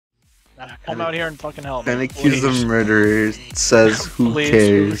Come out here and fucking help me. And accuse the please. murderer says, "Who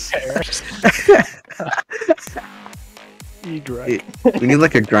Please, cares?" who cares? Y. We need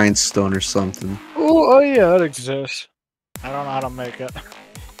like a grindstone or something. Oh yeah, that exists. I don't know how to make it.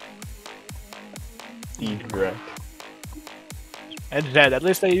 Y. And Z. At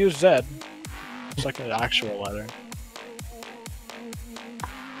least they use Z. It's like an actual letter.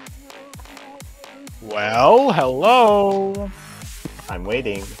 Well, hello. I'm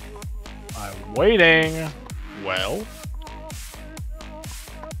waiting. I'm waiting. Well.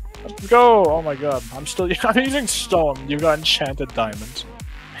 Let's go. Oh my god. I'm using stone. You got enchanted diamonds.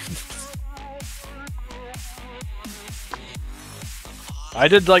 I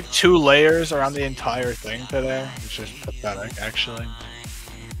did like 2 layers around the entire thing today, which is pathetic, actually.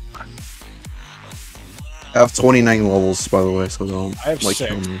 I have 29 levels, by the way, so don't I have like 6,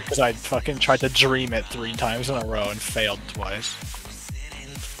 kill me. because I fucking tried to dream it 3 times in a row and failed twice.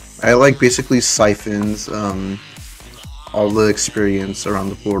 I like basically siphons all the experience around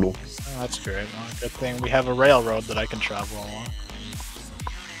the portal. Oh, that's great. Well, good thing we have a railroad that I can travel along.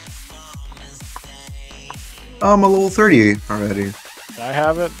 I'm a level 30 already. Can I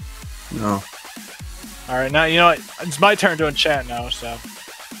have it? No. Alright, now you know what? It's my turn to enchant now, so.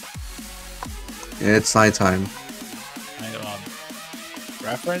 Yeah, it's nighttime.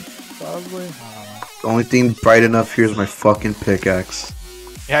 Reference, probably? The only thing bright enough here is my fucking pickaxe.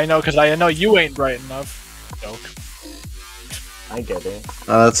 Yeah, I know, because I know you ain't bright enough. Joke. I get it.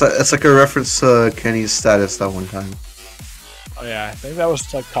 It's like a reference to Kenny's status that one time. Oh yeah, I think that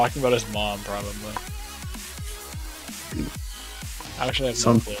was like talking about his mom, probably. Actually, I have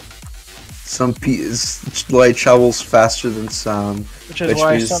no clue. Light travels faster than sound, which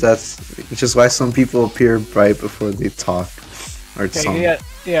is why some people appear bright before they talk, or something.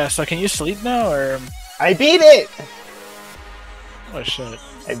 Yeah. So can you sleep now, or? I beat it. Oh shit!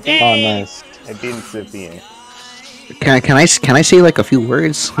 I beat. Oh, nice. I beat Incipient. Can I say like a few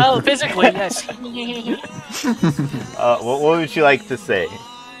words? Well, physically, yes. What would you like to say?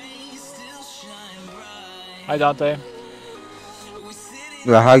 Hi, Dante.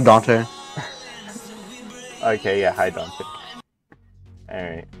 Yeah, hi Dante. Okay, yeah, hi Dante.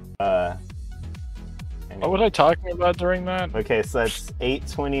 Alright, What was I talking about during that? Okay, so that's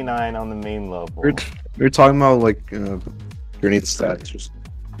 829 on the main level. We're talking about like grenade stats.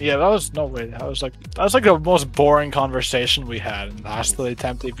 Yeah, that was no way. That was like the most boring conversation we had. And last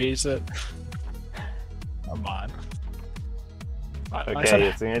attempt he beats it. Come on. Okay, so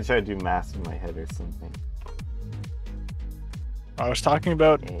I'm gonna try to do math in my head or something. I was talking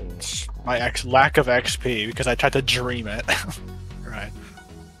about my lack of XP because I tried to dream it. Right.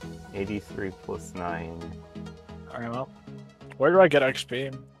 83 plus 9. Alright, well. Where do I get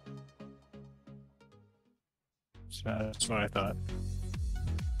XP? So that's what I thought.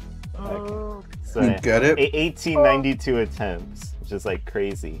 Okay. So You get it? 1892 attempts, which is like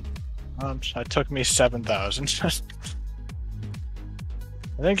crazy. That took me 7,000.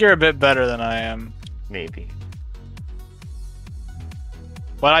 I think you're a bit better than I am. Maybe.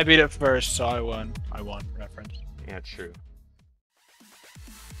 But I beat it first, so I won. I won. Reference. Yeah, true.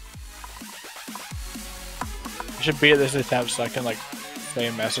 I should beat this attempt so I can like say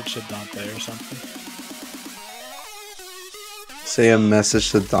a message to Dante or something. Say a message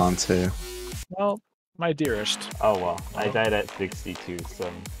to Dante. Well, my dearest. Oh well, I died at 62,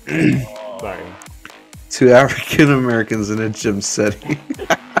 so sorry. 2 African Americans in a gym setting.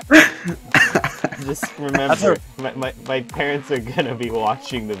 Just remember, my parents are gonna be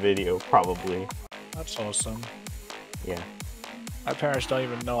watching the video, probably. That's awesome. Yeah. My parents don't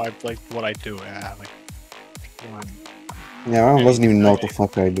even know like what I do. Yeah, like. Yeah, I doesn't even know what the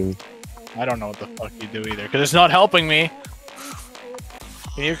fuck I do. I don't know what the fuck you do either, because it's not helping me.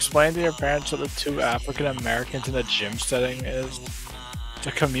 Can you explain to your parents what the 2 African Americans in a gym setting is? It's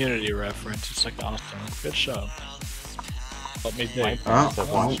a community reference. It's like awesome. Good show. Let me My think. parents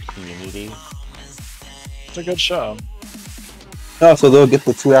have watched Community. It's a good show. Oh, so they'll get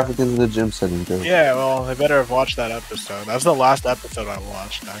the 2 Africans in the gym setting, too. Yeah, well, they better have watched that episode. That was the last episode I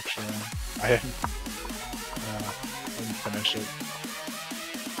watched, actually. I didn't finish it.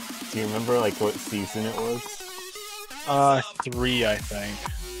 Do you remember like what season it was? 3, I think.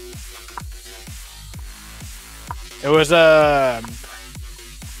 It was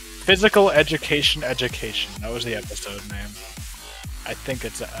Physical Education. That was the episode name. I think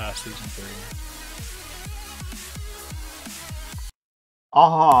it's season 3. Oh,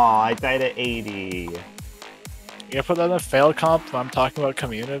 I died at 80. You gonna put that in the fail comp when I'm talking about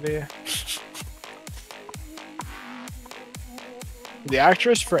Community? The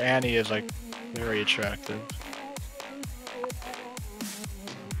actress for Annie is like very attractive.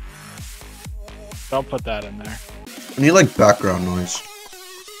 Don't put that in there. I need like background noise.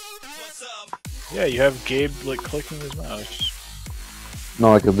 Yeah, you have Gabe like clicking his mouse.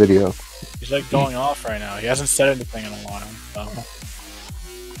 Not like a video. He's like going off right now. He hasn't said anything in a while, so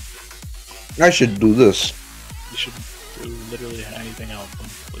I should do this. you should do literally anything else,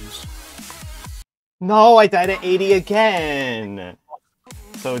 please. No, I died at 80 again!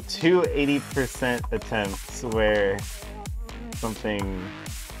 So 2 80% attempts where something...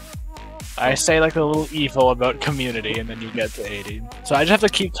 I say like a little evil about community, and then you get to 80. So I just have to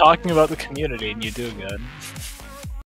keep talking about the community, and you do good.